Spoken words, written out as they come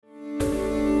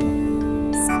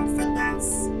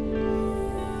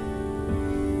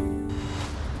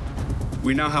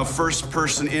We now have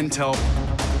first-person intel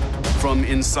from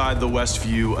inside the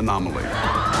Westview anomaly.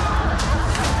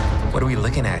 What are we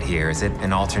looking at here? Is it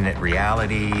an alternate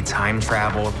reality, time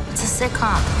travel? It's a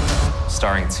sitcom.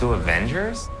 Starring 2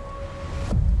 Avengers?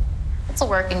 It's a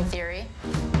working theory.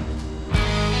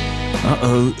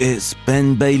 Uh-oh, it's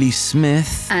Ben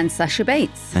Bailey-Smith. And Sasha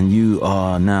Bates. And you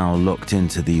are now locked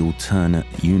into the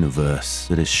alternate universe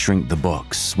that is Shrink the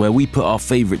Box, where we put our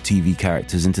favorite TV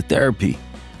characters into therapy.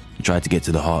 We try to get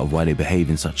to the heart of why they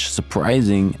behave in such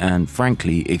surprising and,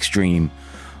 frankly, extreme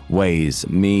ways.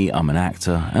 Me, I'm an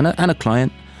actor and a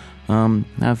client.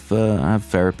 Have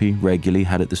therapy regularly,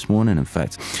 had it this morning, in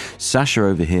fact. Sasha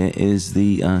over here is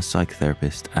the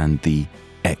psychotherapist and the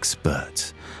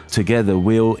expert. Together,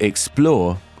 we'll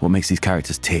explore what makes these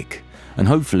characters tick and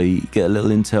hopefully get a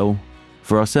little intel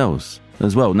for ourselves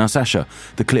as well. Now, Sasha,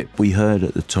 the clip we heard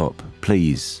at the top,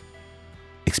 please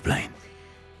explain.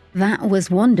 That was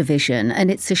Wandavision,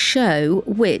 and it's a show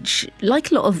which,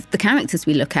 like a lot of the characters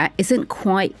we look at, isn't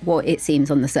quite what it seems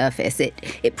on the surface.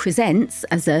 It presents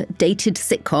as a dated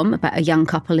sitcom about a young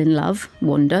couple in love,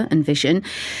 Wanda and Vision,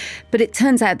 but it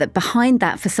turns out that behind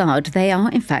that facade, they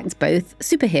are in fact both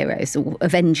superheroes or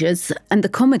Avengers, and the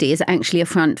comedy is actually a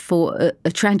front for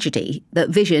a tragedy, that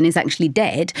Vision is actually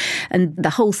dead, and the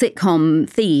whole sitcom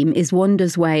theme is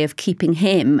Wanda's way of keeping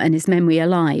him and his memory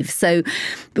alive. So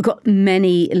we've got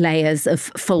many layers of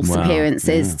false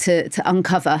appearances to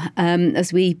uncover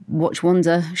as we watch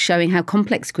Wanda showing how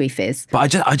complex grief is.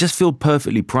 But I just feel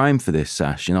perfectly primed for this,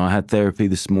 Sash. You know, I had therapy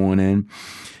this morning.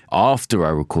 After I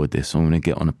record this, I'm going to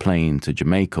get on a plane to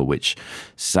Jamaica, which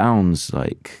sounds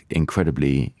like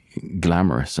incredibly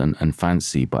glamorous and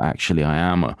fancy, but actually I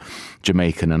am a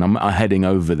Jamaican, and I'm heading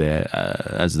over there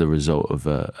as the result of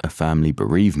a family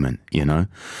bereavement, you know?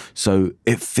 So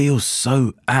it feels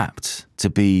so apt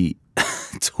to be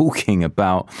talking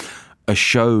about a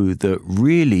show that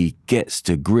really gets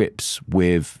to grips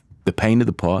with the pain of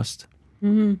the past,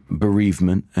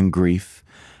 bereavement and grief,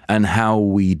 and how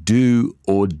we do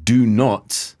or do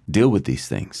not deal with these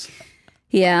things.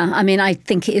 Yeah, I mean, I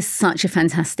think it is such a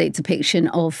fantastic depiction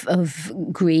of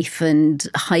grief and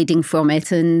hiding from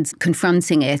it and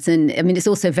confronting it. And I mean, it's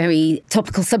also a very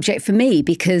topical subject for me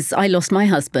because I lost my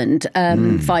husband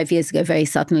 5 years ago very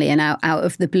suddenly and out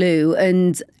of the blue.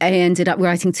 And I ended up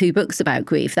writing 2 books about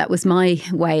grief. That was my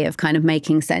way of kind of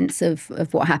making sense of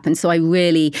what happened. So I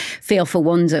really feel for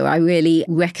Wanda. I really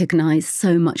recognise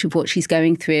so much of what she's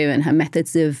going through and her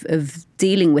methods of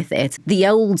dealing with it. The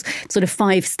old sort of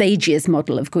 5 stages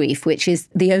model of grief, which is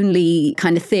the only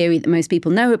kind of theory that most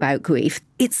people know about grief,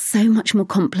 it's so much more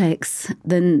complex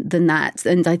than that.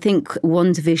 And I think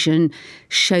Wandavision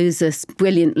shows us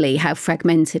brilliantly how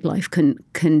fragmented life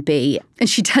can be. And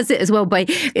she does it as well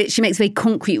she makes a very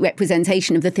concrete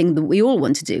representation of the thing that we all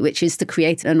want to do, which is to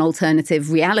create an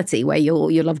alternative reality where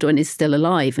your loved one is still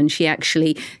alive. And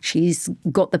she's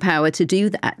got the power to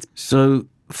do that. So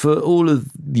for all of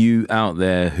you out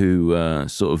there who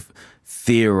sort of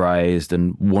theorized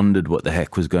and wondered what the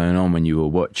heck was going on when you were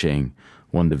watching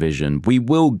Wandavision, we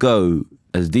will go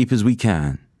as deep as we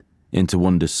can into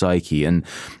Wanda's psyche and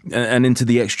into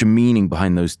the extra meaning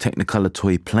behind those Technicolor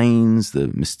toy planes, the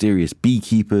mysterious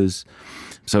beekeepers.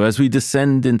 So as we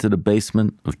descend into the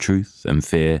basement of truth and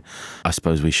fear, I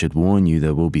suppose we should warn you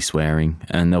there will be swearing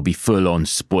and there'll be full-on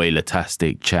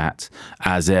spoiler-tastic chat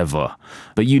as ever.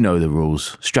 But you know the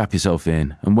rules. Strap yourself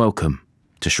in and welcome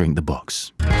to Shrink the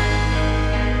Box.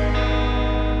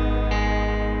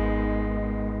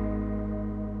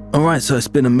 All right, so it's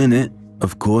been a minute,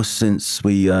 of course, since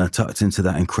we tucked into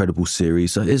that incredible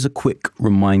series. So here's a quick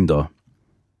reminder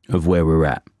of where we're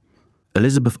at.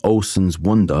 Elizabeth Olsen's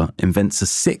Wanda invents a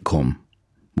sitcom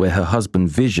where her husband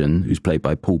Vision, who's played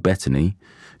by Paul Bettany,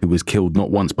 who was killed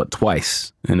not once but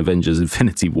twice in Avengers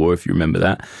Infinity War, if you remember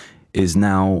that, is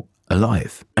now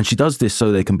alive. And she does this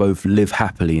so they can both live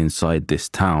happily inside this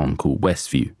town called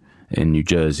Westview in New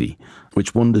Jersey,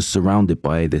 which Wanda's surrounded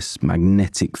by this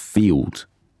magnetic field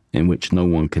in which no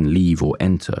one can leave or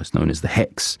enter. It's known as the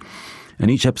Hex.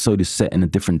 And each episode is set in a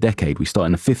different decade. We start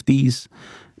in the 50s.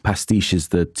 Pastiche is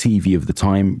the TV of the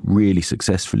time, really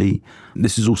successfully.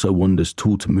 This is also Wanda's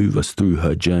tool to move us through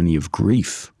her journey of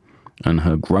grief and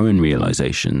her growing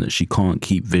realization that she can't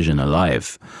keep Vision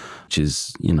alive, which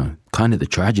is, you know, kind of the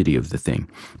tragedy of the thing.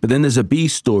 But then there's a B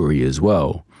story as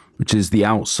well, which is the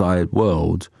outside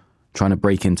world trying to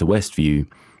break into Westview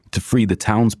to free the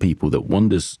townspeople that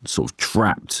Wanda's sort of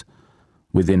trapped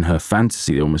within her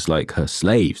fantasy, almost like her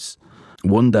slaves.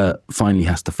 Wanda finally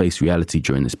has to face reality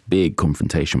during this big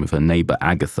confrontation with her neighbor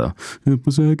Agatha. It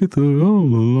was Agatha all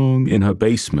along in her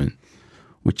basement,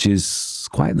 which is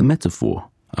quite the metaphor,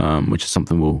 which is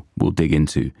something we'll dig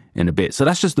into in a bit. So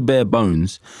that's just the bare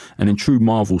bones. And in true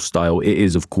Marvel style, it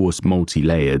is, of course,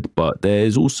 multi-layered, but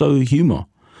there's also humor.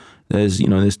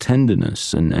 There's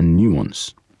tenderness and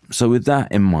nuance. So with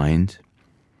that in mind,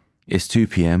 it's 2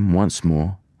 p.m. once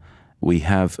more. We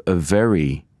have a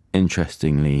very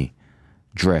interestingly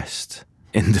dressed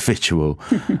individual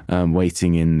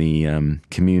waiting in the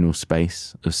communal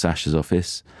space of Sash's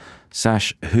office.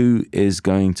 Sash, who is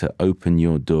going to open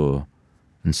your door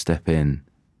and step in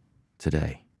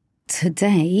today?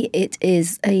 Today, it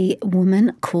is a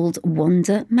woman called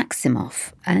Wanda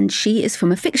Maximoff, and she is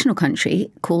from a fictional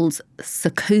country called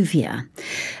Sokovia.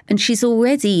 And she's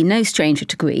already no stranger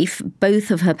to grief. Both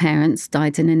of her parents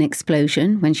died in an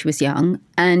explosion when she was young,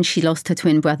 and she lost her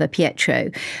twin brother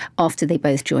Pietro after they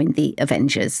both joined the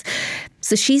Avengers.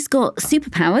 So she's got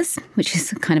superpowers, which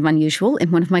is kind of unusual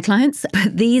in one of my clients,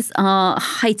 but these are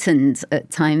heightened at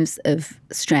times of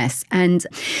stress. And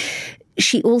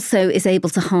she also is able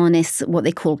to harness what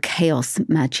they call chaos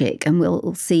magic, and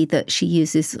we'll see that she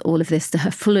uses all of this to her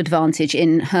full advantage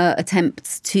in her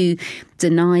attempts to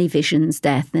deny Vision's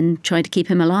death and try to keep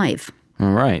him alive.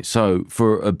 All right, so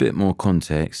for a bit more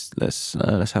context, let's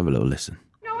have a little listen.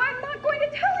 No, I'm not going to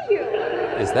tell you.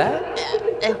 Is that?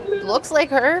 It looks like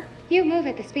her. You move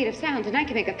at the speed of sound and I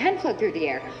can make a pen float through the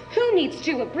air. Who needs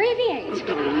to abbreviate?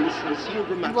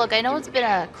 Look, I know it's been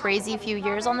a crazy few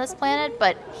years on this planet,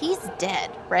 but he's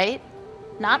dead, right?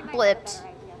 Not blipped.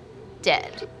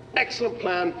 Dead. Excellent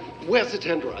plan. Where's the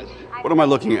tenderizer? What am I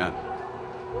looking at?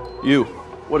 You.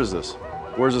 What is this?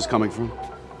 Where's this coming from?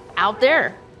 Out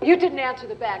there. You didn't answer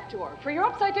the back door for your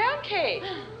upside-down cake.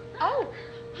 Oh,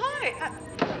 hi.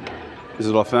 Is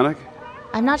it authentic?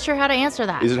 I'm not sure how to answer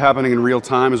that. Is it happening in real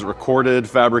time? Is it recorded,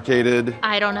 fabricated?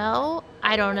 I don't know,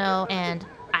 and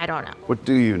I don't know. What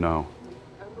do you know?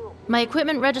 My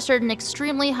equipment registered an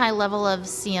extremely high level of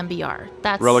CMBR.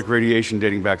 That's... Relic radiation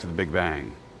dating back to the Big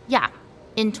Bang. Yeah.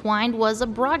 Entwined was a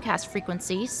broadcast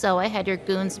frequency, so I had your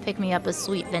goons pick me up a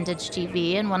sweet vintage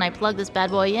TV, and when I plugged this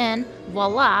bad boy in,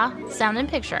 voila, sound and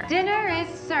picture. Dinner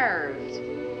is served.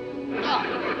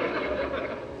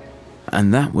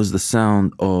 And that was the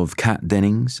sound of Kat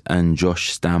Dennings and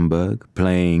Josh Stamberg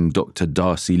playing Dr.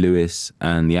 Darcy Lewis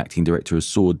and the acting director of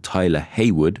Sword, Tyler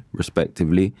Haywood,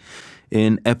 respectively,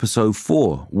 in episode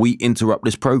 4, We Interrupt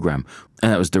This Program.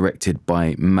 And that was directed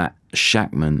by Matt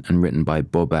Shackman and written by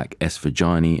Bobak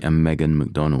Esfajani and Megan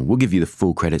McDonald. We'll give you the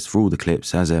full credits for all the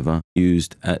clips, as ever,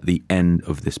 used at the end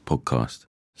of this podcast.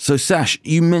 So, Sash,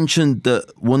 you mentioned that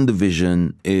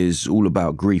Wandavision is all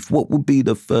about grief. What would be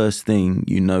the first thing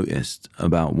you noticed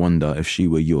about Wanda if she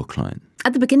were your client?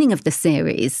 At the beginning of the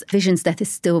series, Vision's death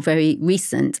is still very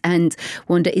recent, and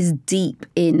Wanda is deep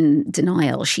in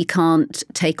denial. She can't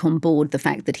take on board the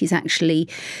fact that he's actually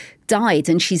died,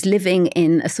 and she's living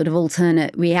in a sort of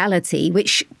alternate reality,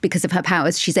 which, because of her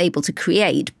powers, she's able to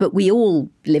create. But we all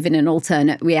live in an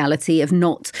alternate reality of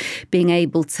not being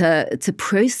able to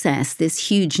process this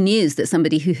huge news that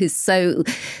somebody who is so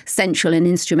central and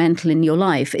instrumental in your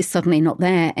life is suddenly not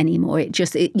there anymore.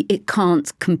 It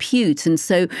can't compute. And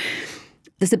so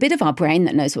there's a bit of our brain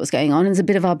that knows what's going on, and there's a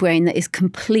bit of our brain that is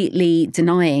completely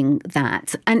denying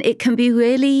that. And it can be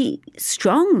really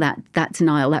strong, that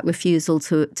denial, that refusal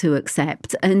to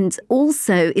accept. And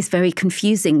also is very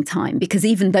confusing time, because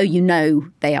even though you know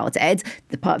they are dead,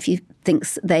 the part of you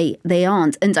thinks they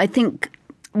aren't. And I think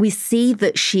we see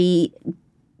that she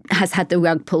has had the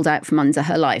rug pulled out from under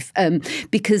her life,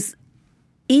 because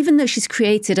even though she's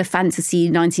created a fantasy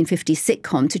 1950s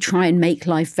sitcom to try and make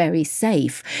life very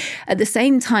safe, at the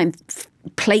same time,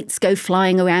 plates go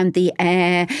flying around the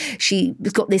air. She's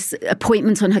got this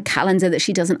appointment on her calendar that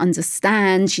she doesn't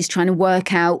understand. She's trying to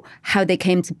work out how they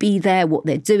came to be there, what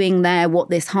they're doing there, what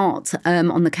this heart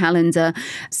on the calendar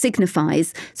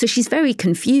signifies. So she's very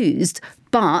confused,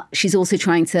 but she's also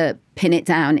trying to pin it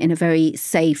down in a very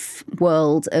safe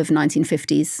world of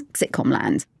 1950s sitcom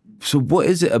land. So what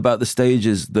is it about the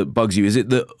stages that bugs you? Is it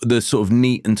the sort of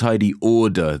neat and tidy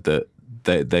order that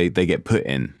they get put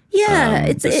in? Yeah.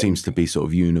 It seems to be sort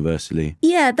of universally.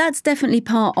 Yeah, that's definitely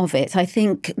part of it. I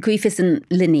think grief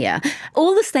isn't linear.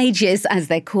 All the stages, as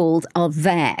they're called, are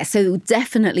there. So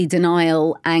definitely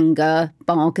denial, anger,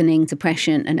 bargaining,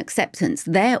 depression and acceptance.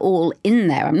 They're all in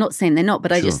there. I'm not saying they're not,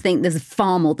 but I just think there's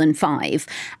far more than 5.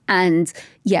 And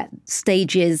yeah,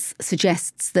 stages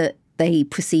suggests that they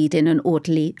proceed in an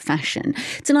orderly fashion.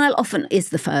 Denial often is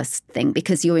the first thing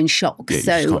because you're in shock.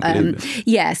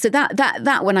 Yeah, so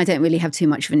that one I don't really have too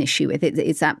much of an issue with.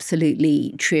 It's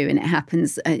absolutely true, and it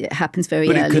happens very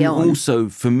early on. But it can also,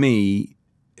 for me,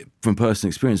 from personal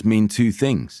experience, mean 2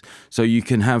 things. So you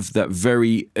can have that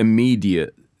very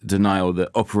immediate denial that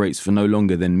operates for no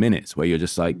longer than minutes, where you're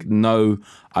just like, no,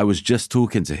 I was just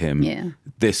talking to him. Yeah.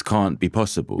 This can't be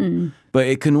possible. But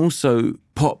it can also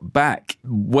pop back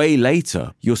way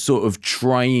later. You're sort of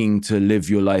trying to live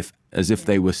your life as if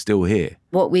they were still here.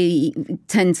 What we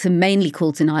tend to mainly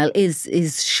call denial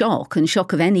is shock, and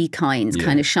shock of any kind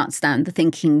kind of shuts down the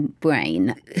thinking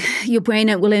brain. Your brain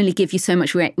will only give you so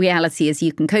much reality as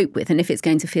you can cope with, and if it's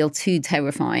going to feel too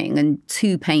terrifying and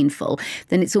too painful,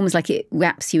 then it's almost like it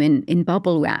wraps you in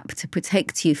bubble wrap to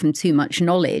protect you from too much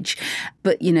knowledge.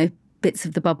 But, you know, bits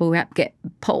of the bubble wrap get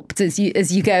popped as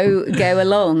you go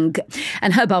along,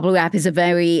 and her bubble wrap is a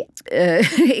very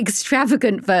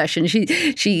extravagant version.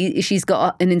 She's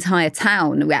got an entire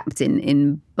town wrapped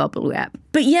in bubble wrap.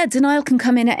 But yeah, denial can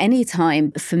come in at any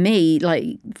time. For me,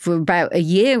 like for about a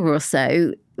year or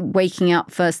so, waking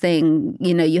up first thing,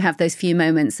 you know, you have those few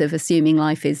moments of assuming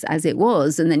life is as it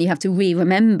was, and then you have to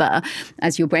remember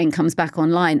as your brain comes back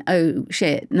online, oh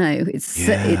shit, no,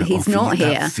 he's not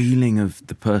here. That feeling of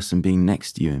the person being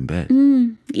next to you in bed.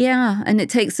 Yeah, and it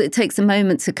takes a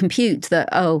moment to compute that,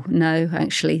 oh no,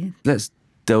 actually. Let's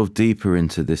delve deeper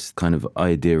into this kind of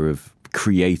idea of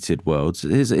created worlds.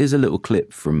 Here's a little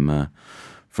clip from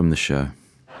the show.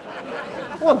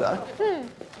 Wanda,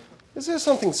 is there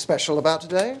something special about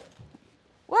today?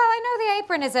 Well, I know the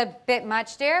apron is a bit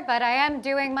much, dear, but I am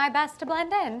doing my best to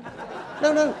blend in.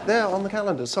 No, there on the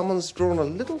calendar, someone's drawn a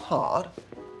little heart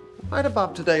right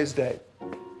above today's date.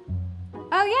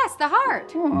 Oh, yes, the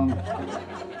heart.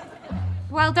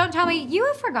 Well, don't tell me you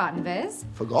have forgotten, Viz.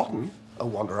 Forgotten? Oh,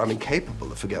 Wanda, I'm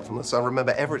incapable of forgetfulness. I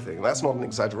remember everything. That's not an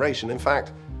exaggeration. In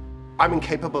fact, I'm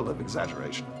incapable of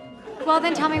exaggeration. Well,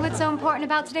 then tell me what's so important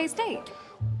about today's date.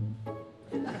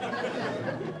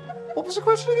 What was the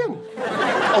question again?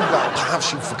 Oh, well,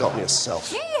 perhaps you've forgotten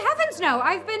yourself. Yay, heavens no.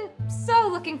 I've been so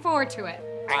looking forward to it.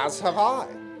 As have I.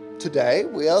 Today,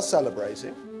 we are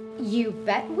celebrating. You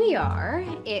bet we are.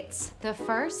 It's the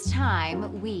first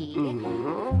time we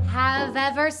have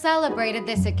ever celebrated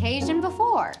this occasion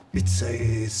before. It's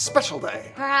a special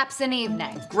day. Perhaps an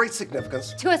evening. Great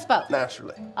significance. To us both.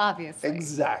 Naturally. Obviously.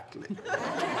 Exactly.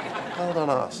 Well done,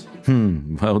 us.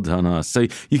 Well done, us. So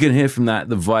you can hear from that,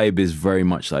 the vibe is very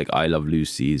much like I Love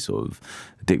Lucy, sort of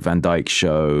Dick Van Dyke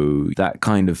Show, that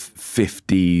kind of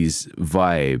 50s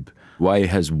vibe. Why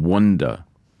has Wanda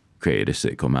created a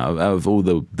sitcom out of all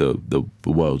the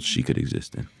worlds she could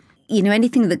exist in? You know,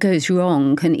 anything that goes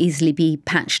wrong can easily be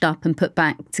patched up and put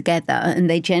back together, and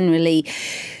they generally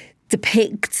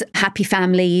depict happy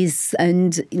families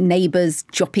and neighbours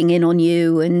dropping in on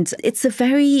you. And it's a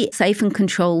very safe and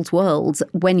controlled world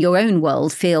when your own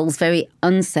world feels very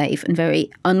unsafe and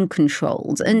very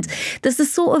uncontrolled. And there's a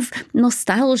sort of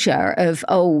nostalgia of,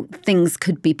 oh, things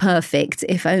could be perfect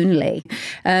if only.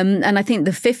 And I think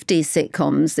the 50s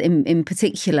sitcoms in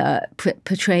particular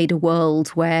portrayed a world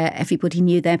where everybody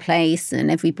knew their place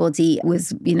and everybody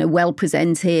was, you know, well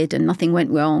presented and nothing went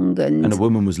wrong. And a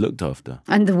woman was looked after.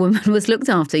 And the woman was looked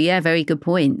after. Yeah, very good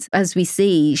point. As we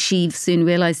see, she soon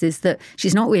realises that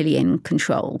she's not really in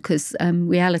control because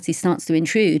reality starts to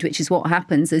intrude, which is what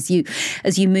happens as you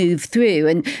move through.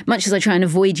 And much as I try and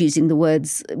avoid using the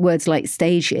words like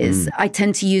stages, I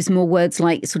tend to use more words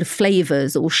like sort of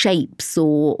flavours or shapes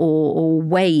or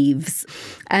waves.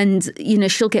 And, you know,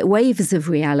 she'll get waves of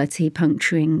reality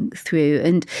puncturing through.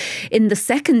 And in the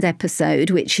second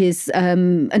episode, which is a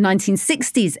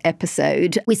 1960s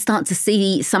episode, we start to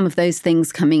see some of those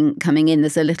things coming in.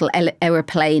 There's a little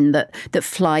aeroplane that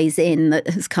flies in that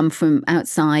has come from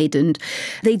outside. And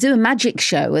they do a magic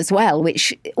show as well,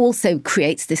 which also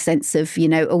creates this sense of, you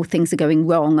know, oh, things are going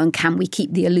wrong and can we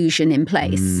keep the illusion in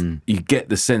place? You get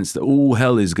the sense that all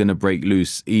hell is going to break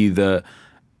loose either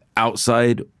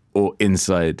outside or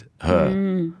inside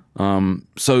her.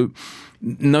 So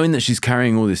knowing that she's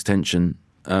carrying all this tension,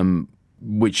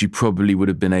 which you probably would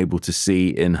have been able to see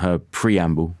in her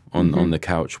preamble on the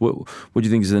couch, what do you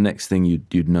think is the next thing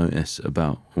you'd notice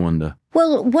about Wanda?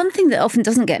 Well, one thing that often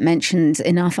doesn't get mentioned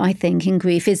enough, I think, in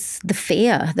grief is the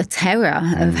fear, the terror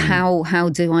of how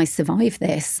do I survive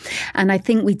this? And I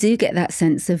think we do get that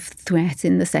sense of threat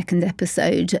in the second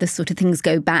episode. The sort of things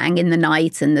go bang in the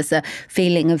night and there's a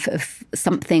feeling of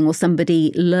something or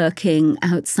somebody lurking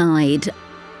outside.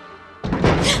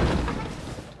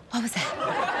 What was that?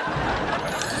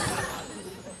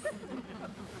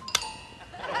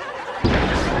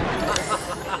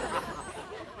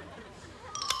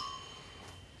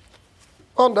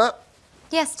 Wanda,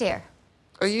 Yes, dear.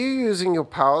 are you using your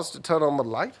powers to turn on the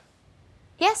light?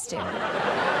 Yes, dear.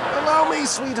 Allow me,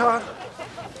 sweetheart.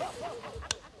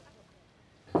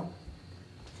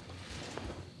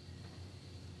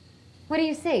 What do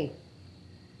you see?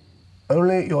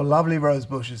 Only your lovely rose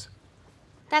bushes.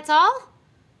 That's all?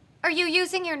 Are you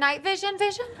using your night vision?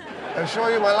 I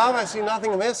assure you, my love, I see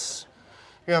nothing amiss.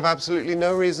 You have absolutely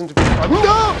no reason to be...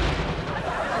 No!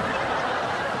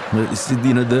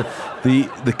 You know,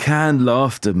 the canned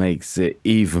laughter makes it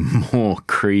even more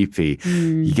creepy.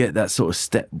 You get that sort of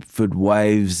Stepford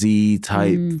Wives-y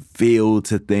type feel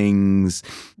to things.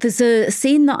 There's a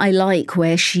scene that I like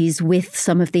where she's with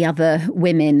some of the other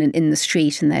women in the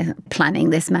street and they're planning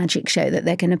this magic show that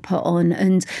they're going to put on,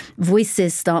 and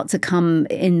voices start to come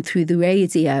in through the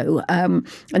radio, and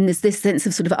there's this sense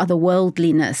of sort of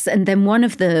otherworldliness, and then one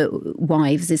of the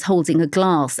wives is holding a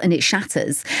glass and it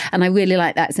shatters, and I really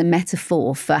like that as a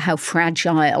metaphor for how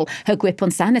fragile her grip on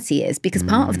sanity is, because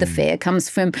part of the fear comes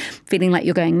from feeling like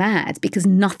you're going mad because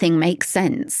nothing makes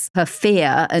sense. Her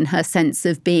fear and her sense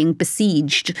of being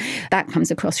besieged, that comes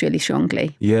across really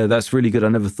strongly. Yeah, that's really good. I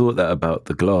never thought that about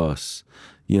the glass.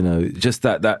 You know, just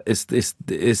that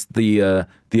it's the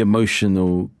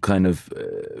emotional kind of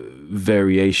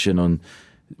variation on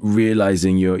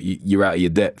realizing you're out of your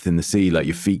depth in the sea, like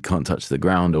your feet can't touch the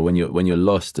ground, or when you're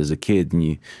lost as a kid and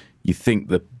you think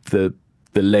the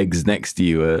legs next to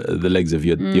you are the legs of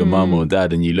your mum or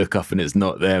dad, and you look up and it's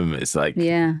not them. It's like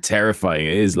terrifying.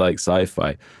 It is like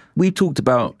sci-fi. We talked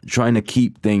about trying to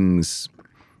keep things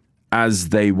as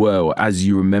they were, or as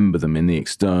you remember them in the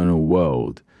external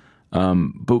world.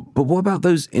 But what about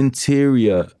those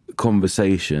interior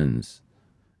conversations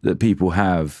that people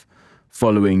have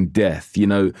following death, you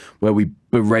know, where we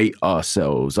berate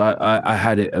ourselves? I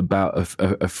had it about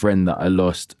a friend that I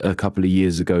lost a couple of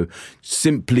years ago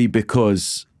simply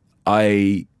because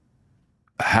I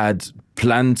had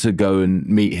planned to go and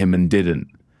meet him and didn't.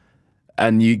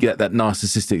 And you get that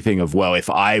narcissistic thing of, well, if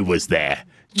I was there,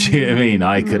 do you know what I mean?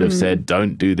 I could have said,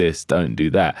 don't do this, don't do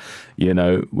that, you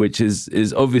know, which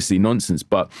is obviously nonsense.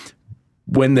 But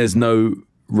when there's no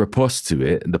riposte to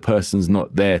it, the person's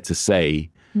not there to say,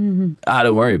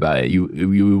 don't worry about it, you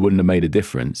wouldn't have made a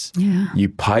difference. Yeah. You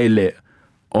pile it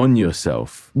on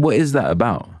yourself. What is that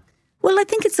about? Well, I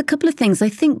think it's a couple of things. I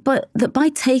think that by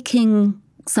taking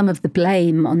some of the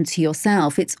blame onto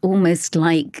yourself, it's almost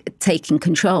like taking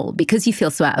control, because you feel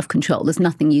so out of control. There's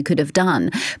nothing you could have done.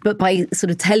 But by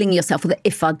sort of telling yourself that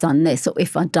if I'd done this or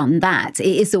if I'd done that, it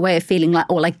is a way of feeling like,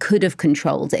 I could have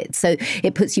controlled it. So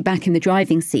it puts you back in the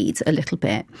driving seat a little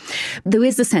bit. There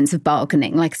is a sense of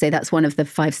bargaining. Like I say, that's one of the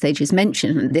 5 stages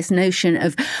mentioned, this notion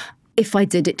of, if I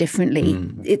did it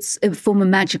differently, it's a form of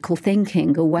magical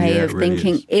thinking, a way of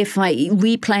thinking, if I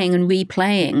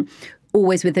replaying,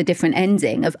 always with a different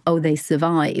ending of, they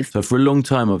survived. So for a long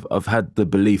time, I've had the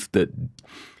belief that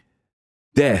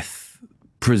death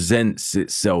presents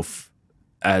itself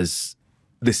as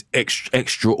this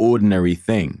extraordinary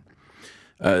thing.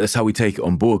 That's how we take it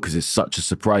on board, because it's such a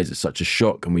surprise, it's such a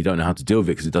shock, and we don't know how to deal with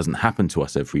it because it doesn't happen to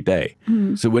us every day.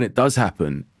 So when it does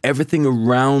happen, everything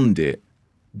around it,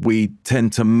 we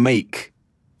tend to make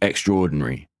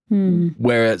extraordinary.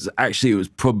 Whereas actually it was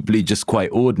probably just quite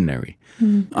ordinary.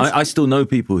 I still know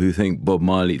people who think Bob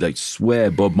Marley, like swear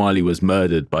Bob Marley was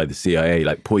murdered by the CIA,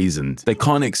 like poisoned. They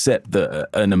can't accept that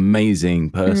an amazing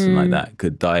person like that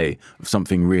could die of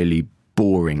something really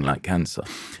boring like cancer.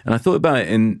 And I thought about it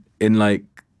in like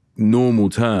normal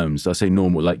terms. I say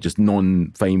normal, like just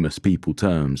non-famous people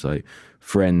terms, like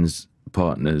friends,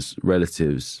 partners,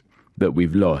 relatives that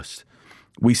we've lost.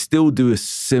 We still do a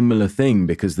similar thing,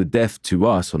 because the death to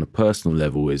us on a personal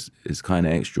level is kind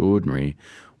of extraordinary.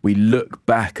 We look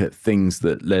back at things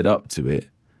that led up to it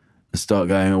and start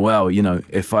going, well, you know,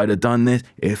 if I'd have done this,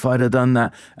 if I'd have done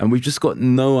that. And we've just got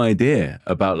no idea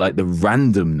about like the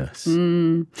randomness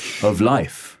of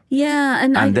life. Yeah,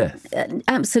 and death.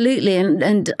 Absolutely.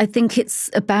 And I think it's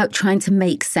about trying to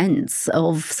make sense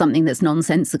of something that's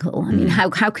nonsensical. I mean, how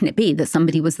can it be that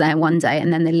somebody was there one day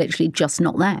and then they're literally just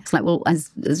not there? It's like, well,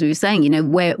 as we were saying, you know,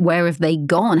 where have they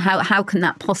gone? How can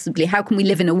that possibly, how can we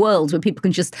live in a world where people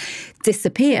can just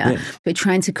disappear? Yeah. We're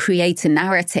trying to create a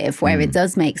narrative where it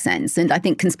does make sense. And I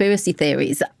think conspiracy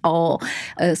theories are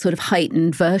a sort of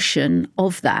heightened version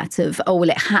of that, of,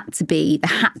 there had to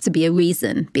be a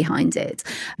reason behind it.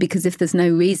 Because if there's no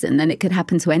reason, then it could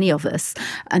happen to any of us.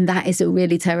 And that is a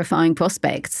really terrifying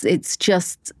prospect. It's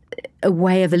just a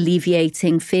way of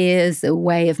alleviating fears, a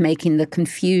way of making the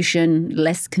confusion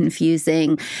less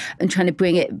confusing, and trying to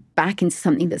bring it back into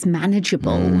something that's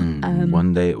manageable.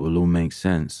 One day it will all make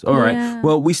sense. All right.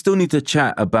 Well, we still need to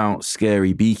chat about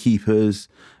scary beekeepers,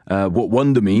 what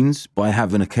Wanda means by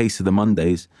having a case of the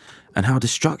Mondays, and how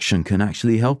destruction can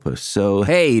actually help us. So,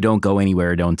 hey, don't go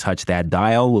anywhere. Don't touch that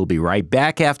dial. We'll be right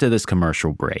back after this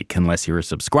commercial break, unless you're a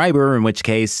subscriber, in which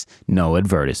case, no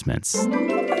advertisements.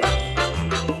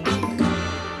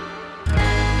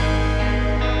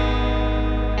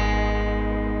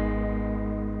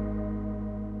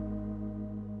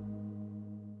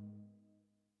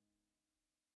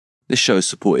 This show is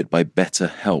supported by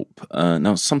BetterHelp.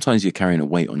 Now, sometimes you're carrying a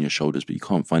weight on your shoulders, but you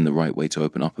can't find the right way to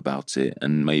open up about it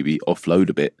and maybe offload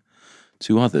a bit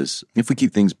to others. If we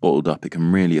keep things bottled up, it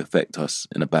can really affect us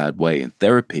in a bad way. And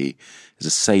therapy is a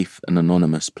safe and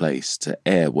anonymous place to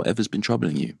air whatever's been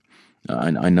troubling you.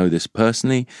 I know this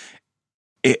personally.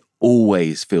 It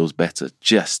always feels better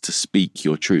just to speak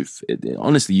your truth.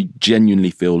 Honestly, you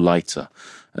genuinely feel lighter.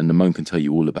 And Ramon can tell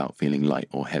you all about feeling light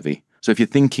or heavy. So if you're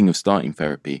thinking of starting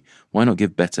therapy, why not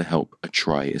give BetterHelp a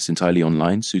try? It's entirely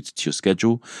online, suited to your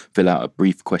schedule. Fill out a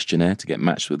brief questionnaire to get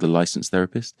matched with a licensed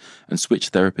therapist and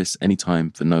switch therapists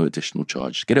anytime for no additional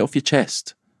charge. Get it off your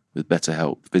chest with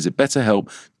BetterHelp. Visit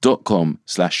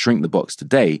betterhelp.com/shrinkthebox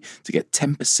today to get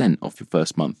 10% off your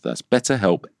first month. That's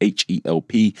BetterHelp,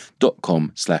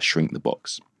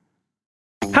 HELP.com/shrinkthebox.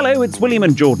 Hello, it's William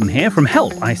and Jordan here from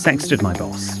Help, I Sexted My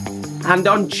Boss. And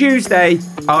on Tuesday,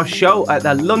 our show at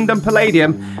the London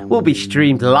Palladium will be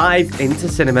streamed live into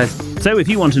cinemas. So if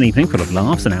you want an evening full of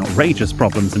laughs and outrageous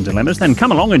problems and dilemmas, then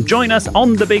come along and join us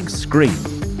on the big screen.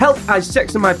 Help I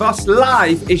Sexted My Boss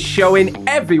Live is showing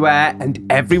everywhere and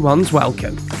everyone's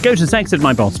welcome. Go to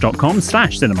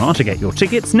sextedmyboss.com/cinema to get your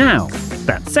tickets now.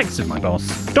 That's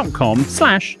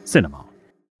sextedmyboss.com/cinema.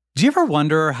 Do you ever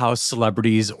wonder how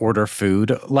celebrities order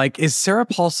food? Like, is Sarah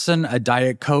Paulson a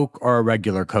Diet Coke or a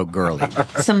regular Coke girlie?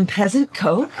 Some peasant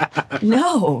Coke?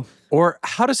 No. Or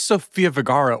how does Sofia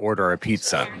Vergara order a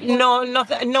pizza? No,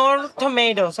 nothing. No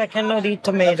tomatoes. I cannot eat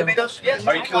tomatoes. Yes.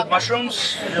 Are you cool with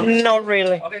mushrooms? Not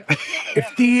really.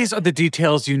 If these are the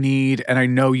details you need, and I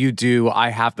know you do, I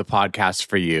have the podcast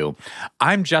for you.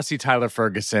 I'm Jesse Tyler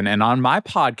Ferguson, and on my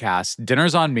podcast,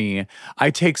 Dinners on Me, I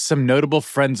take some notable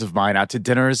friends of mine out to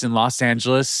dinners in Los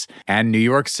Angeles and New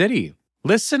York City.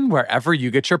 Listen wherever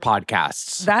you get your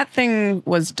podcasts. That thing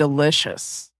was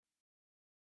delicious.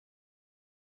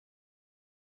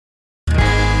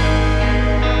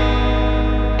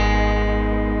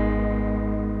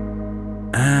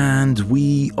 And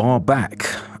we are back.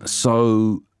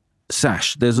 So,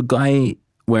 Sash, there's a guy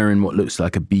wearing what looks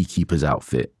like a beekeeper's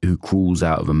outfit who crawls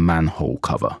out of a manhole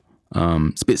cover.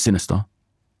 It's a bit sinister.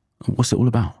 What's it all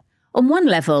about? On one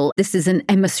level, this is an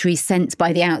emissary sent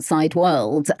by the outside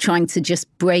world, trying to just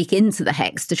break into the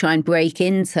Hex, to try and break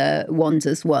into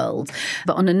Wanda's world.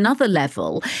 But on another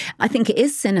level, I think it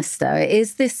is sinister. It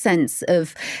is this sense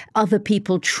of other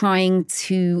people trying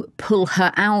to pull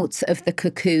her out of the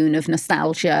cocoon of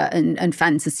nostalgia and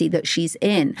fantasy that she's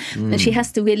in. And she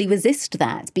has to really resist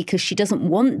that because she doesn't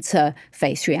want to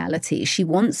face reality. She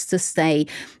wants to stay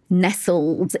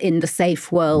nestled in the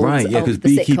safe world. Right, yeah, because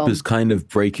the beekeepers sitcom. kind of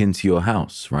break into your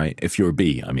house, right? If you're a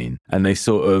bee, I mean, and they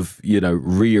sort of,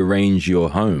 rearrange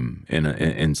your home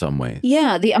in some way.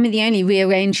 Yeah, the only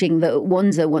rearranging that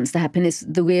Wanda wants to happen is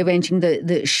the rearranging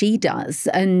that she does.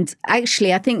 And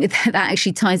actually, I think that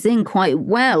actually ties in quite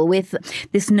well with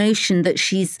this notion that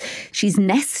she's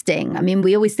nesting. I mean,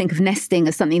 we always think of nesting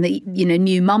as something that,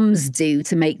 new mums do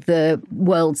to make the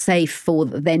world safe for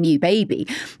their new baby.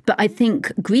 But I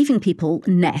think grieving people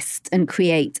nest and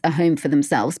create a home for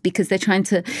themselves because they're trying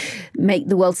to make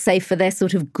the world safe for their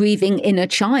sort of grieving inner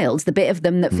child, the bit of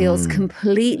them that feels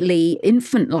completely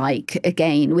infant-like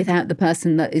again without the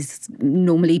person that is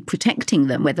normally protecting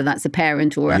them, whether that's a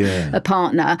parent or a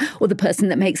partner, or the person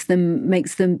that makes them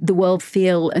the world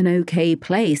feel an okay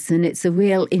place. And it's a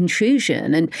real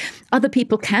intrusion. And other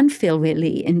people can feel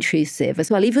really intrusive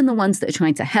as well, even the ones that are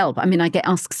trying to help. I mean, I get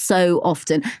asked so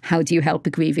often, how do you help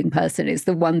a grieving person? It's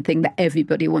the one thing that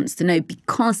everybody wants to know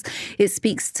because it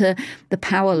speaks to the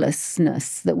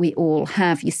powerlessness that we all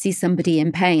have. You see somebody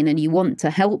in pain and you want to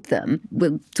help them.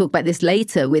 We'll talk about this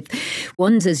later with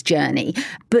Wanda's journey.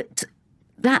 But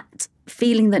that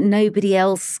feeling that nobody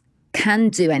else can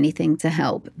do anything to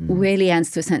help really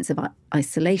adds to a sense of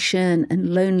isolation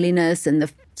and loneliness and the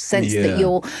sense that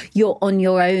you're on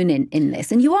your own in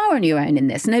this. And you are on your own in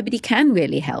this. Nobody can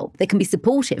really help. They can be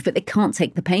supportive, but they can't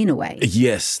take the pain away.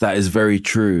 Yes, that is very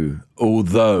true.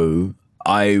 Although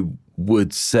I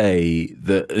would say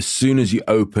that as soon as you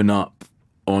open up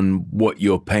on what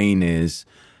your pain is,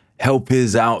 help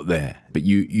is out there, but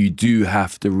you do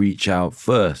have to reach out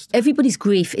first. Everybody's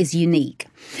grief is unique.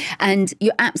 And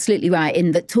you're absolutely right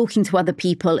in that talking to other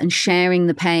people and sharing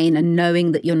the pain and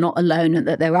knowing that you're not alone and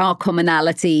that there are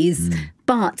commonalities.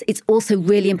 But it's also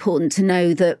really important to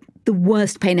know that the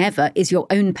worst pain ever is your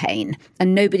own pain.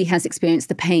 And nobody has experienced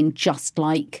the pain just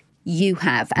like you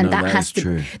have, and that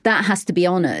has to be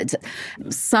honored.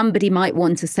 Somebody might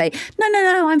want to say,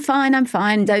 no, I'm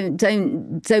fine,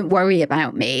 don't worry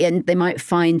about me, and they might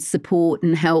find support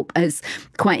and help as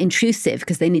quite intrusive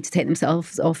because they need to take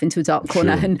themselves off into a dark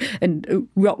corner and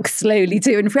rock slowly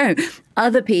to and fro.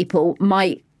 Other people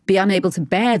might be unable to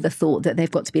bear the thought that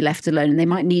they've got to be left alone, and they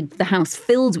might need the house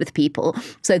filled with people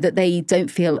so that they don't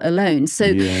feel alone. So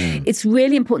it's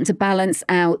really important to balance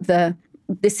out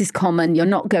this is common, you're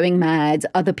not going mad,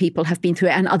 other people have been through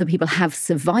it and other people have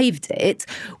survived it,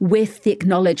 with the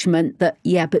acknowledgement that,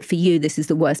 but for you, this is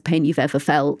the worst pain you've ever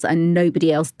felt, and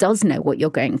nobody else does know what you're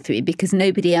going through because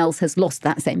nobody else has lost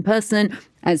that same person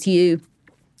as you.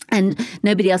 And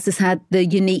nobody else has had the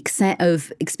unique set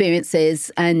of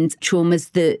experiences and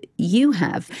traumas that you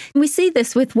have. And we see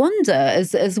this with Wanda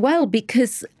as well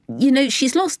because,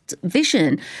 she's lost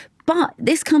vision. But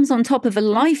this comes on top of a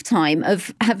lifetime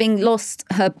of having lost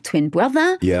her twin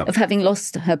brother, of having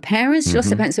lost her parents. She lost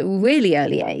her parents at a really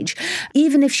early age.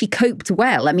 Even if she coped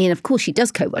well, I mean, of course she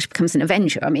does cope well. She becomes an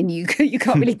Avenger. I mean, you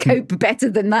can't really cope better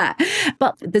than that.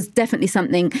 But there's definitely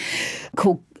something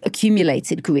called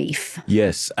accumulated grief.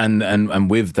 Yes,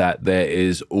 and with that, there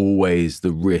is always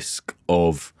the risk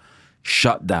of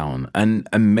shutdown. And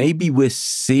maybe we're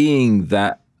seeing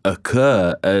that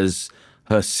occur as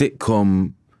her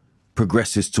sitcom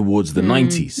progresses towards the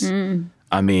 90s.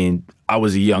 I mean, I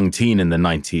was a young teen in the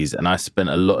 90s and I spent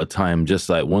a lot of time just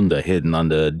like Wanda hidden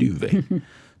under a duvet.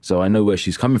 So I know where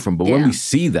she's coming from. But when we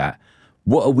see that,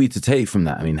 what are we to take from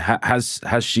that? I mean, has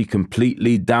she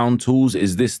completely down tools?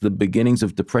 Is this the beginnings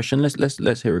of depression?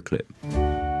 Let's hear a clip.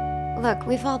 Look,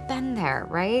 we've all been there,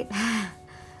 right?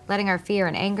 Letting our fear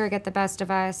and anger get the best of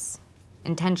us,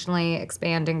 intentionally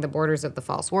expanding the borders of the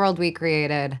false world we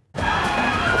created.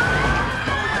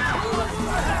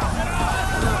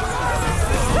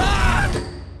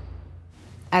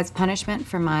 As punishment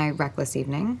for my reckless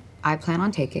evening, I plan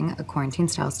on taking a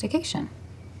quarantine-style staycation.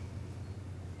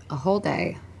 A whole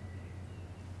day,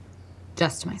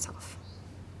 just to myself.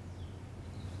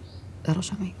 That'll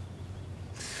show me.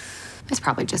 It's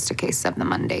probably just a case of the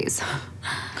Mondays.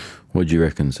 What do you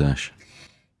reckon, Sash?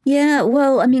 Yeah,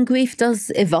 well, I mean, grief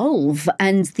does evolve,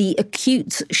 and the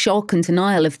acute shock and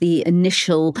denial of the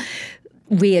initial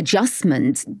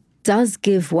readjustment does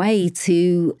give way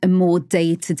to a more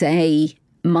day-to-day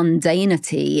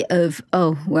mundanity of,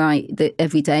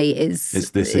 every day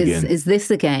is this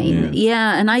again.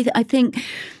 Yeah, and I think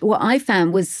what I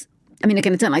found was, I mean,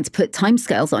 again, I don't like to put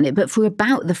timescales on it, but for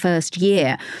about the first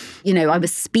year, I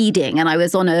was speeding and I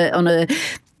was on a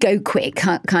go quick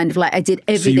kind of like I did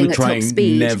everything at top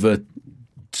speed.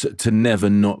 To never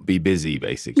not be busy,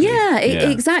 basically. Yeah,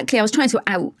 exactly. I was trying to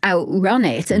outrun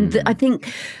it. And I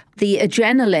think the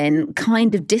adrenaline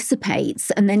kind of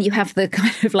dissipates, and then you have the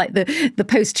kind of like the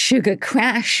post-sugar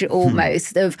crash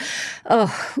almost of,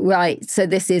 so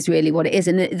this is really what it is.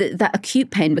 And that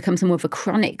acute pain becomes more of a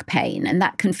chronic pain, and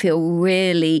that can feel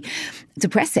really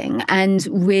depressing and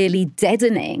really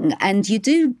deadening. And you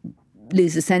do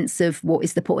lose a sense of what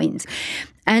is the point.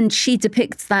 And she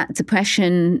depicts that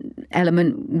depression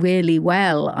element really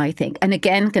well, I think. And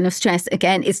again, going to stress,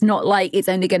 it's not like it's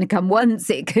only going to come once.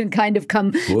 It can kind of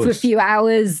come for a few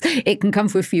hours. It can come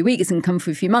for a few weeks. It can come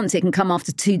for a few months. It can come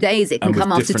after 2 days. It can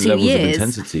come after 2 years. Of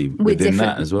intensity within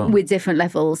that as well. With different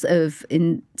levels of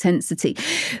intensity.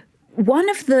 One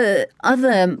of the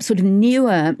other sort of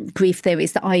newer grief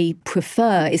theories that I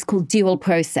prefer is called dual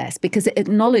process, because it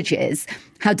acknowledges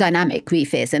how dynamic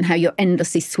grief is and how you're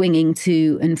endlessly swinging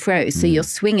to and fro. So you're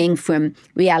swinging from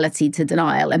reality to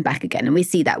denial and back again. And we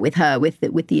see that with her, with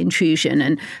the intrusion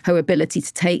and her ability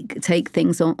to take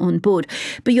things on board.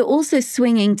 But you're also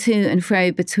swinging to and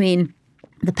fro between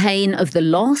the pain of the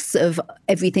loss of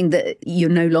everything that you're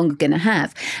no longer going to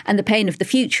have and the pain of the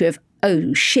future of,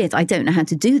 oh shit, I don't know how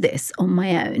to do this on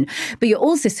my own. But you're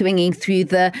also swinging through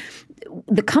the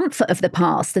comfort of the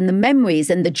past and the memories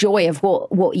and the joy of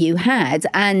what you had,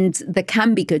 and there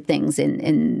can be good things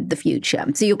in the future.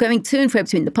 So you're going to and fro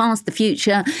between the past, the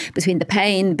future, between the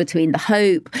pain, between the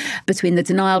hope, between the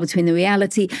denial, between the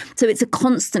reality. So it's a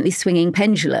constantly swinging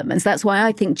pendulum, and so that's why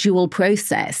I think dual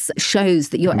process shows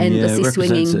that you're endlessly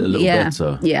swinging. It a little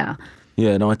better. Yeah,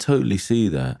 no, I totally see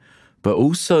that. But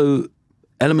also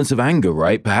elements of anger,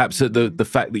 right? Perhaps at the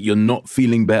fact that you're not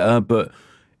feeling better, but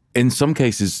in some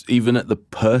cases, even at the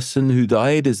person who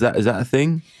died. Is that a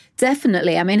thing?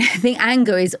 Definitely. I mean, I think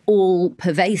anger is all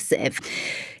pervasive.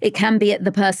 It can be at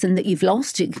the person that you've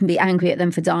lost. You can be angry at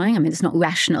them for dying. I mean, it's not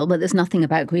rational, but there's nothing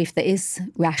about grief that is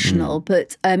rational.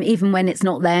 But even when it's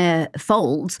not their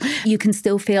fault, you can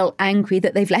still feel angry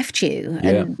that they've left you. Yeah.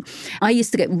 And I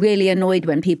used to get really annoyed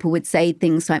when people would say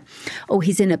things like, oh,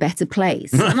 he's in a better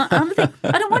place. And I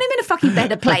don't want him in a fucking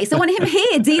better place. I want him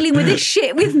here dealing with this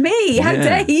shit with me. How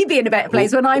dare he be in a better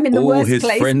place when I'm in the worst place ever?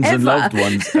 All his friends and loved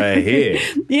ones are here.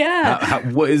 Yeah.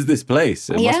 What is this place?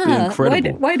 It must be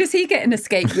incredible. Why does he get an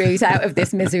escape route out of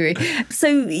this misery? So,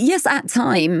 yes, at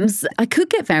times I could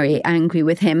get very angry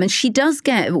with him. And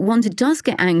Wanda does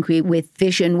get angry with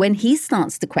Vision when he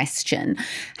starts to question,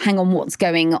 hang on, what's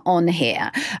going on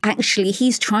here? Actually,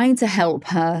 he's trying to help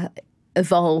her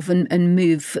evolve and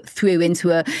move through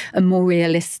into a more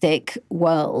realistic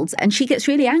world. And she gets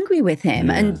really angry with him.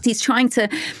 Yeah. And he's trying to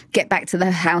get back to the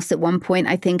house at one point,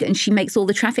 I think, and she makes all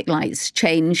the traffic lights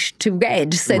change to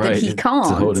red so that he can't.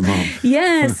 To hold him off.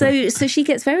 Yeah, so she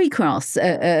gets very cross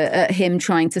at him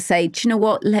trying to say, do you know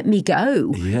what, let me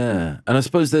go. Yeah. And I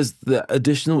suppose there's the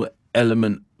additional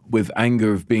element with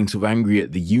anger of being sort of angry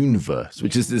at the universe,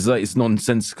 which is like, it's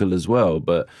nonsensical as well,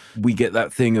 but we get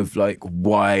that thing of like,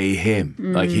 why him?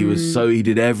 Like he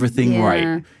did everything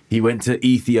right. He went to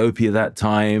Ethiopia that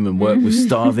time and worked with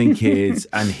starving kids,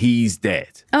 and he's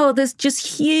dead. Oh, there's just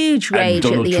huge rage and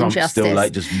Donald at the Trump's injustice. still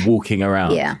like just walking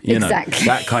around. Yeah, you exactly.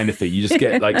 know, that kind of thing. You just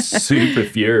get like super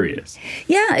furious.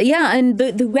 Yeah, and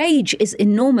the rage is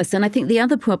enormous. And I think the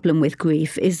other problem with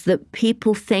grief is that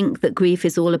people think that grief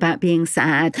is all about being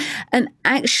sad. And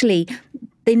actually,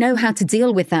 they know how to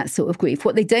deal with that sort of grief.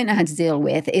 What they don't know how to deal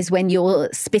with is when you're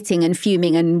spitting and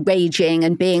fuming and raging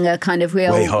and being a kind of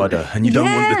real... Way harder. And you don't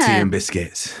want the tea and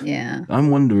biscuits. Yeah.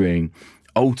 I'm wondering,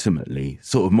 ultimately,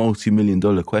 sort of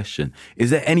multi-million-dollar question,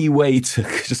 is there any way to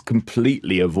just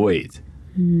completely avoid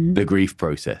the grief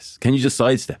process? Can you just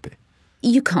sidestep it?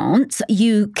 You can't.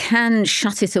 You can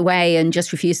shut it away and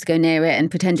just refuse to go near it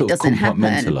and pretend it doesn't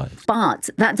happen.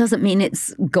 But that doesn't mean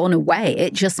it's gone away.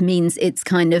 It just means it's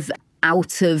kind of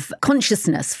out of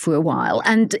consciousness for a while.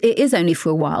 And it is only for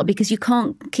a while because you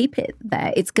can't keep it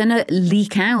there. It's going to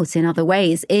leak out in other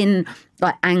ways, in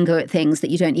like anger at things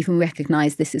that you don't even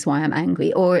recognize, this is why I'm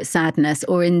angry, or at sadness,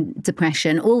 or in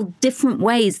depression, all different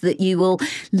ways that you will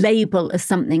label as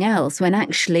something else when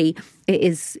actually it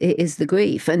is the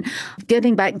grief. And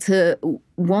getting back to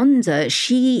Wanda,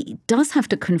 she does have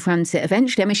to confront it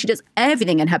eventually. I mean, she does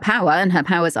everything in her power, and her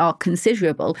powers are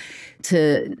considerable,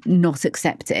 to not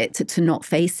accept it, to not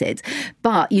face it.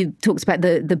 But you talked about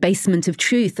the basement of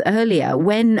truth earlier.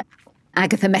 When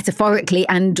Agatha metaphorically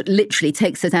and literally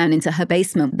takes her down into her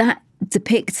basement, that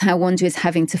depicts how Wanda is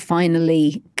having to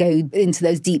finally go into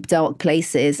those deep, dark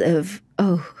places of,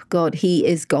 oh, God, he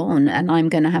is gone and I'm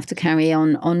going to have to carry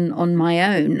on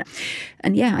my own.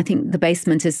 And yeah, I think the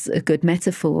basement is a good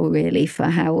metaphor, really, for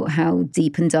how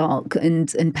deep and dark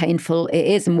and painful it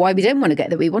is and why we don't want to get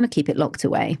there. We want to keep it locked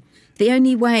away. The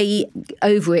only way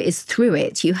over it is through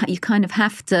it. You kind of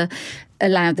have to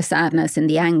allow the sadness and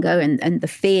the anger and the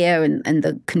fear and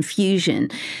the confusion.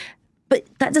 But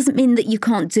that doesn't mean that you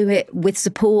can't do it with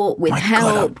support, with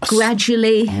help,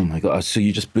 gradually. Oh my God. So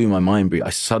you just blew my mind, Brie.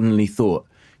 I suddenly thought,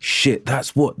 shit,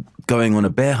 that's what going on a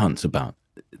bear hunt's about.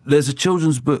 There's a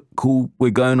children's book called We're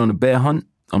Going on a Bear Hunt.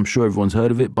 I'm sure everyone's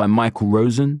heard of it, by Michael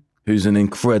Rosen, who's an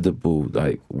incredible,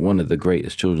 like, one of the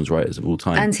greatest children's writers of all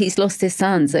time. And he's lost his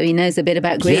son, so he knows a bit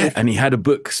about grief. Yeah, and he had a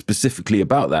book specifically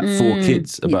about that for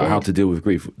kids, about how to deal with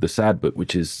grief. The Sad Book,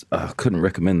 which is, I couldn't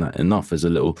recommend that enough as a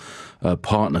little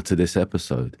partner to this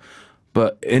episode.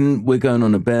 But in We're Going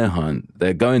on a Bear Hunt,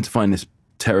 they're going to find this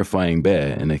terrifying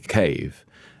bear in a cave.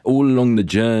 All along the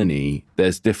journey,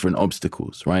 there's different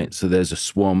obstacles, right? So there's a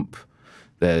swamp,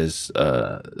 there's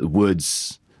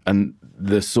woods, and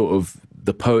the sort of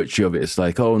the poetry of it is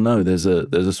like, oh no, there's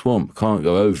a swamp, can't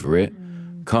go over it,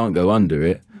 can't go under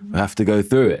it, we have to go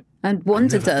through it. And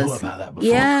Wanda does. Thought about that before.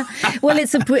 Yeah, well,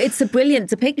 it's a brilliant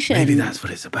depiction. Maybe that's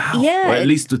what it's about. Yeah, or at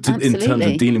least in terms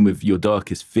of dealing with your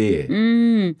darkest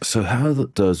fear. So how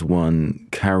does one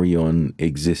carry on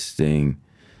existing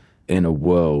in a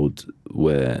world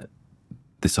where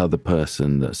this other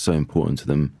person that's so important to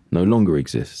them no longer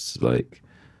exists? Like,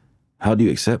 how do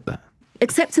you accept that?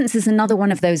 acceptance is another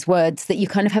one of those words that you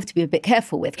kind of have to be a bit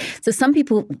careful with. So some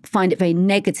people find it very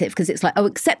negative because it's like, oh,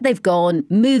 accept they've gone,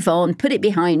 move on, put it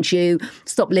behind you,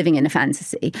 stop living in a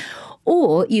fantasy.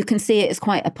 Or you can see it as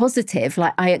quite a positive,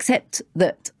 like I accept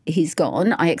that he's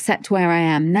gone, I accept where I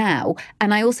am now,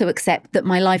 and I also accept that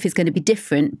my life is going to be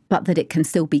different, but that it can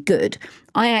still be good.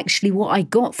 What I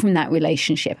got from that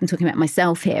relationship, I'm talking about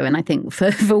myself here, and I think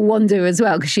for Wanda as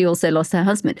well, because she also lost her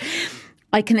husband,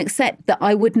 I can accept that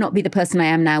I would not be the person I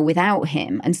am now without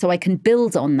him. And so I can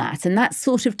build on that. And that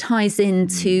sort of ties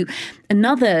into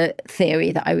another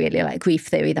theory that I really like, grief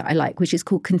theory that I like, which is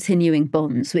called continuing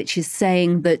bonds, which is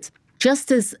saying that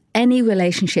just as any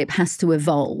relationship has to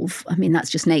evolve, I mean, that's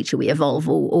just nature. We evolve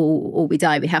or we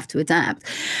die. We have to adapt.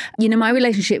 You know, my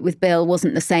relationship with Bill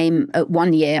wasn't the same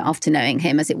 1 year after knowing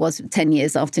him as it was 10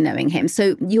 years after knowing him.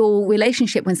 So your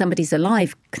relationship when somebody's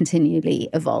alive continually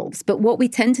evolves. But what we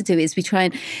tend to do is we try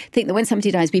and think that when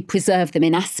somebody dies, we preserve them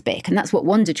in aspic. And that's what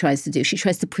Wanda tries to do. She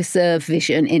tries to preserve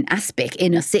Vision in aspic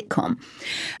in a sitcom.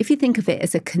 If you think of it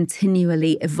as a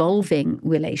continually evolving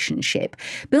relationship,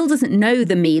 Bill doesn't know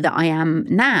the me that I am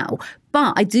now.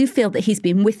 But I do feel that he's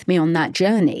been with me on that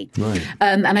journey. Right.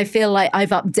 And I feel like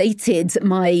I've updated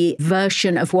my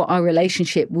version of what our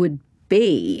relationship would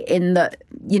be in that,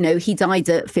 you know, he died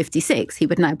at 56. He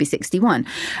would now be 61.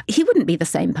 He wouldn't be the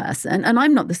same person, and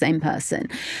I'm not the same person.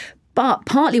 But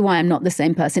partly why I'm not the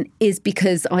same person is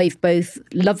because I've both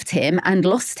loved him and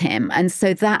lost him. And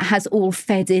so that has all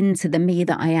fed into the me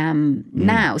that I am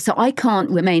now. So I can't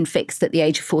remain fixed at the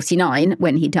age of 49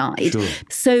 when he died. Sure.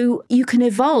 So you can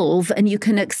evolve and you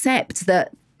can accept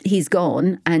that he's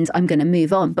gone and I'm going to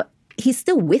move on. But he's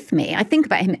still with me. I think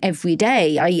about him every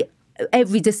day.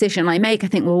 Every decision I make, I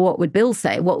think, well, what would Bill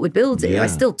say? What would Bill do? Yeah. I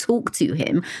still talk to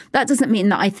him. That doesn't mean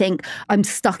that I think I'm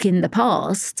stuck in the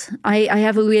past. I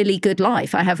have a really good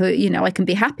life. I can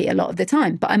be happy a lot of the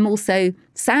time, but I'm also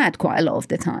sad quite a lot of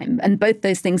the time. And both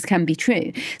those things can be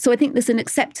true. So I think there's an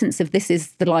acceptance of this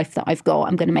is the life that I've got.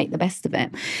 I'm going to make the best of it.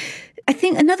 I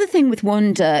think another thing with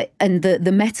Wanda and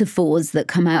the metaphors that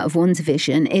come out of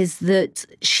Wandavision is that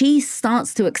she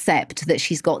starts to accept that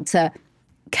she's got to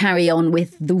carry on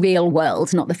with the real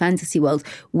world, not the fantasy world,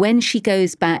 when she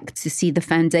goes back to see the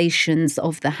foundations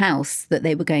of the house that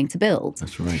they were going to build.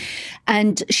 That's right.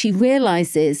 And she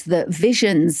realizes that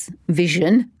Vision's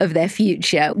vision of their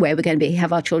future, where we're going to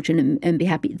have our children and be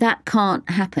happy, that can't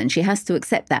happen. She has to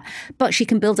accept that. But she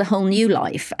can build a whole new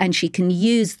life, and she can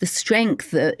use the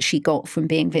strength that she got from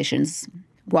being Vision's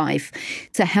wife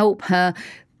to help her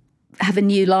have a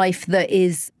new life that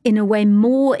is, in a way,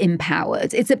 more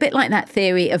empowered. It's a bit like that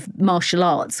theory of martial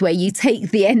arts where you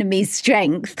take the enemy's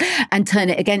strength and turn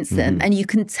it against them. And you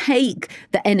can take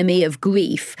the enemy of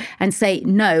grief and say,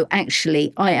 no,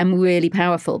 actually, I am really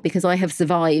powerful because I have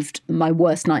survived my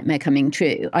worst nightmare coming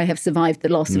true. I have survived the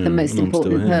loss of the most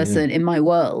important person in my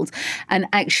world. And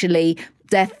actually,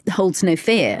 death holds no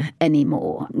fear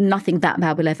anymore. Nothing that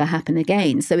bad will ever happen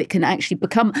again. So it can actually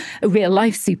become a real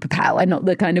life superpower, not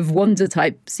the kind of Wanda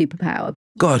type superpower.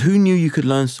 God, who knew you could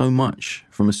learn so much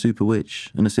from a super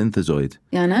witch and a synthezoid?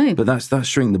 Yeah, I know. But that's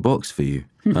shrink the box for you.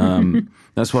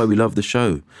 That's why we love the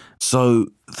show. So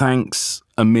thanks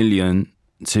a million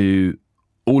to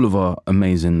all of our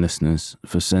amazing listeners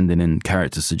for sending in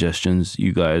character suggestions.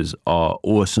 You guys are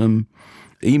awesome.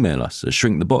 Email us at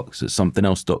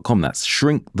shrinkthebox@somethingelse.com. That's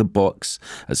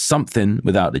shrinkthebox@something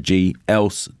without the G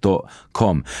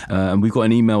else.com. And we've got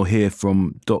an email here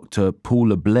from Dr.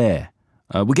 Paula Blair.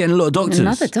 We're getting a lot of doctors.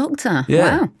 Another doctor.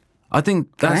 Yeah. Wow. I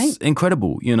think that's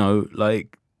incredible. You know,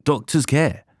 like doctors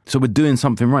care. So we're doing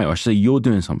something right. Or I should say you're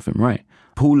doing something right.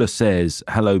 Paula says,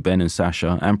 hello, Ben and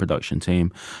Sasha and production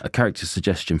team. A character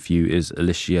suggestion for you is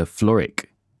Alicia Florrick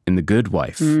in The Good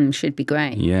Wife. Should be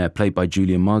great. Yeah, played by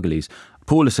Julian Margulies.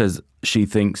 Paula says she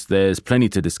thinks there's plenty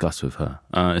to discuss with her,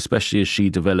 especially as she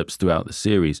develops throughout the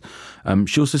series.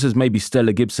 She also says maybe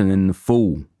Stella Gibson in The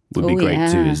Fall would be great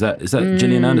too. Is that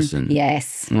Gillian Anderson?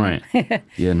 Yes. Right.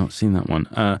 Yeah, not seen that one.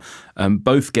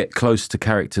 Both get close to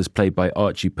characters played by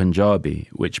Archie Punjabi,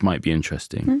 which might be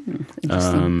interesting.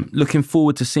 Looking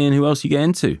forward to seeing who else you get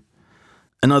into.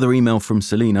 Another email from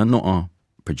Selena, not our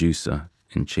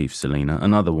producer-in-chief Selena,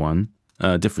 another one,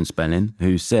 different spelling,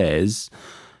 who says,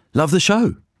 love the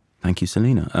show. Thank you,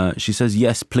 Selena. She says,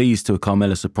 yes, please, to a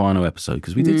Carmela Soprano episode,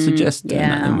 because we did suggest doing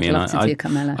that, didn't we? I'd love to do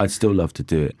Carmela. I'd still love to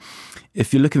do it.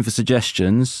 If you're looking for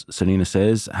suggestions, Selena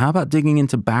says, how about digging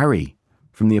into Barry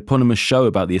from the eponymous show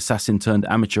about the assassin turned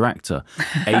amateur actor?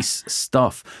 Ace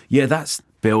stuff. Yeah, that's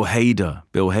Bill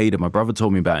Hader. My brother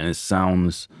told me about it, and it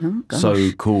sounds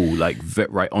so cool. Like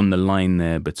right on the line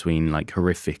there between like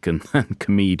horrific and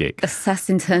comedic.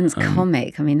 Assassin turns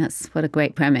comic. I mean, that's what a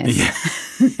great premise.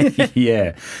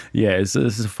 Yeah. It's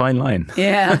a fine line.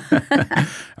 Yeah.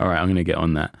 All right, I'm going to get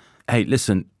on that. Hey,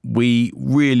 listen, we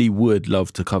really would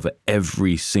love to cover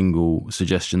every single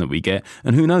suggestion that we get.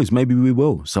 And who knows, maybe we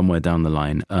will somewhere down the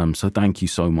line. So thank you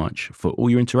so much for all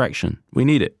your interaction. We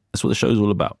need it. That's what the show's all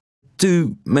about.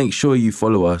 Do make sure you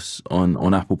follow us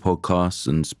on Apple Podcasts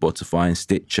and Spotify and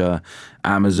Stitcher,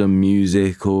 Amazon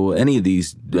Music, or any of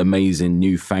these amazing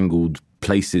newfangled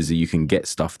places that you can get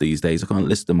stuff these days. I can't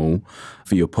list them all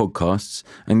for your podcasts,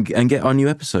 and get our new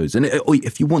episodes. And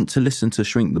if you want to listen to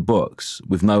Shrink the Box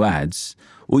with no ads,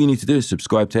 all you need to do is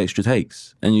subscribe to Extra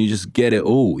Takes, and you just get it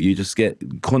all. You just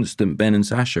get constant Ben and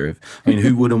Sasha.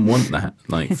 Who wouldn't want that?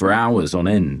 Like for hours on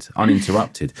end,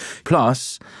 uninterrupted.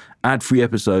 Plus, ad-free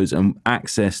episodes and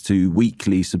access to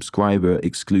weekly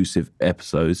subscriber-exclusive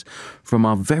episodes from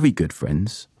our very good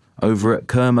friends over at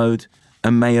Kermode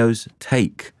and Mayo's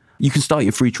Take. You can start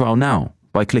your free trial now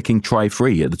by clicking Try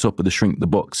Free at the top of the Shrink the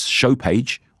Box show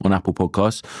page on Apple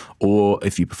Podcasts, or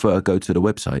if you prefer, go to the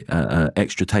website at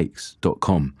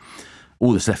extratakes.com.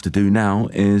 All that's left to do now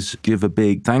is give a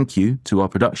big thank you to our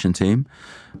production team.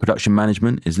 Production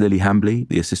management is Lily Hambley.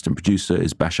 The assistant producer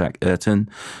is Bashak Erton.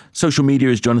 Social media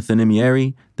is Jonathan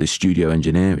Imieri. The studio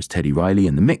engineer is Teddy Riley.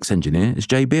 And the mix engineer is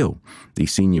Jay Beale. The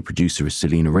senior producer is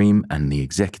Selena Ream. And the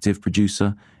executive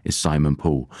producer is Simon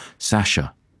Paul.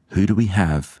 Sasha, who do we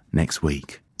have next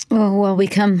week? Oh, well, we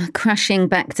come crashing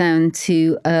back down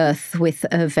to earth with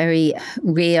a very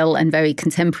real and very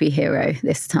contemporary hero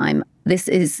this time. This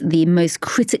is the most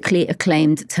critically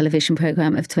acclaimed television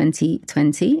programme of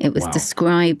 2020. It was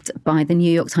described by the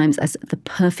New York Times as the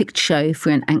perfect show for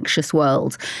an anxious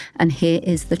world. And here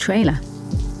is the trailer.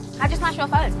 How'd you smash your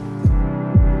phone?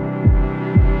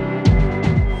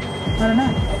 I don't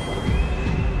know.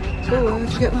 So where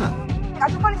did you get that? I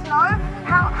just wanted to know,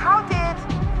 how did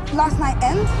last night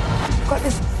end? I've got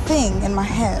this thing in my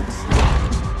head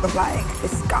of like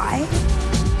this guy.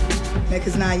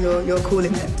 Because now you're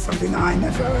calling it something that I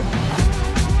never.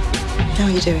 How are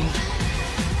you doing?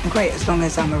 I'm great as long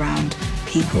as I'm around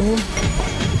people.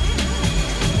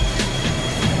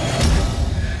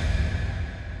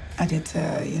 I get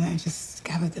to, just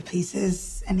gather the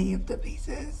pieces, any of the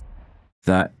pieces.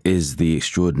 That is the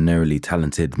extraordinarily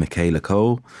talented Michaela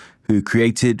Cole, who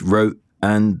created, wrote,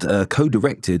 and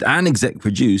co-directed and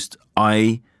exec-produced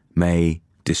I May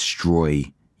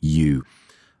Destroy You.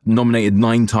 Nominated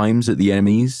 9 times at the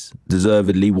Emmys,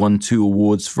 deservedly won 2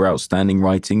 awards for outstanding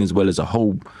writing, as well as a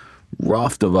whole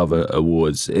raft of other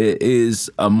awards. It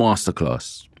is a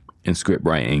masterclass in script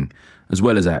writing, as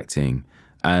well as acting.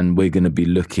 And we're going to be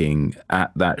looking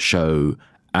at that show,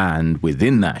 and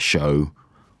within that show,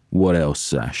 what else,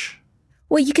 Sash?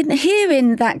 Well, you can hear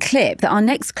in that clip that our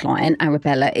next client,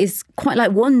 Arabella, is quite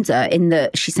like Wanda in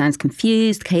that she sounds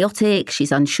confused, chaotic,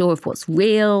 she's unsure of what's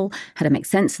real, how to make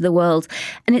sense of the world.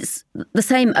 And it's the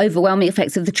same overwhelming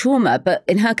effects of the trauma, but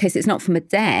in her case, it's not from a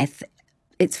death,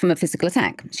 it's from a physical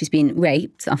attack. She's been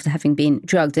raped after having been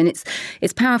drugged. And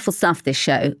it's powerful stuff, this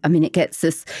show. I mean, it gets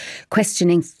us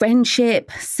questioning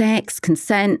friendship, sex,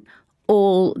 consent,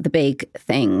 all the big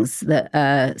things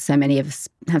that so many of us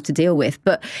have to deal with.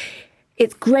 But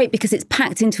it's great because it's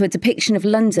packed into a depiction of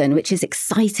London, which is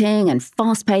exciting and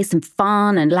fast-paced and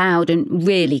fun and loud and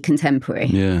really contemporary.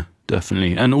 Yeah,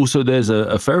 definitely. And also there's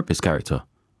a therapist character.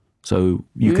 So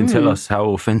you can tell us how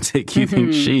authentic you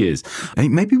think she is. Hey,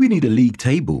 maybe we need a league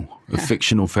table of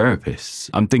fictional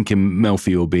therapists. I'm thinking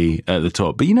Melfi will be at the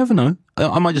top, but you never know.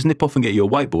 I might just nip off and get you a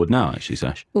whiteboard now, actually,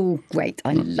 Sash. Oh, great.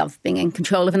 I love being in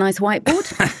control of a nice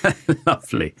whiteboard.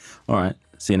 Lovely. All right.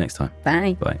 See you next time.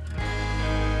 Bye. Bye.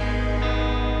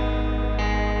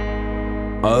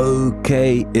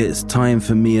 Okay, it's time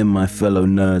for me and my fellow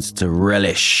nerds to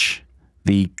relish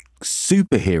the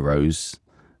superheroes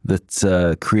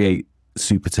that create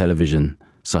super television,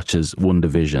 such as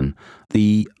Wandavision.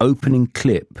 The opening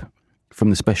clip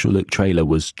from the special look trailer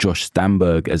was Josh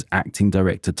Stamberg as acting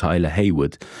director Tyler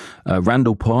Hayward,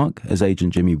 Randall Park as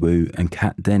Agent Jimmy Woo, and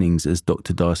Kat Dennings as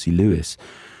Dr. Darcy Lewis.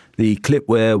 The clip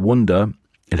where Wanda,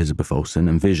 Elizabeth Olsen,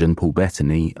 and Vision, Paul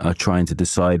Bettany, are trying to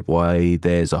decide why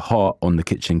there's a heart on the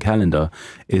kitchen calendar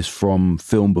is from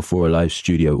Film Before a Live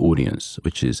Studio Audience,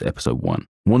 which is episode 1.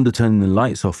 Wanda turning the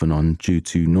lights off and on due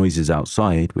to noises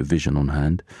outside with Vision on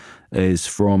hand is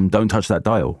from Don't Touch That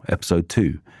Dial, episode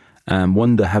 2. And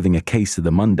Wanda having a case of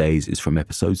the Mondays is from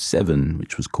episode 7,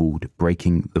 which was called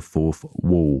Breaking the Fourth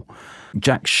Wall.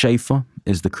 Jack Schaefer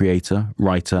is the creator,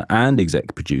 writer, and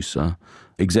exec producer.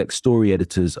 Exec story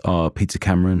editors are Peter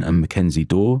Cameron and Mackenzie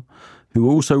Dorr, who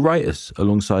are also writers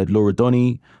alongside Laura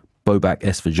Donney, Bobak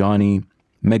Esfajani,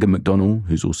 Megan McDonnell,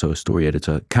 who's also a story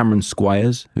editor, Cameron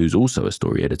Squires, who's also a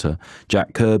story editor,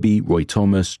 Jack Kirby, Roy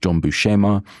Thomas, John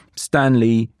Buscema, Stan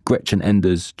Lee, Gretchen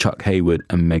Enders, Chuck Hayward,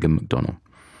 and Megan McDonnell.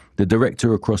 The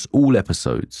director across all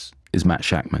episodes is Matt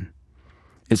Shackman.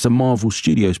 It's a Marvel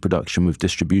Studios production with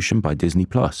distribution by Disney+.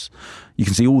 You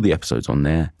can see all the episodes on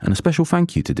there, and a special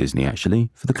thank you to Disney, actually,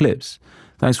 for the clips.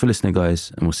 Thanks for listening,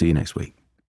 guys, and we'll see you next week.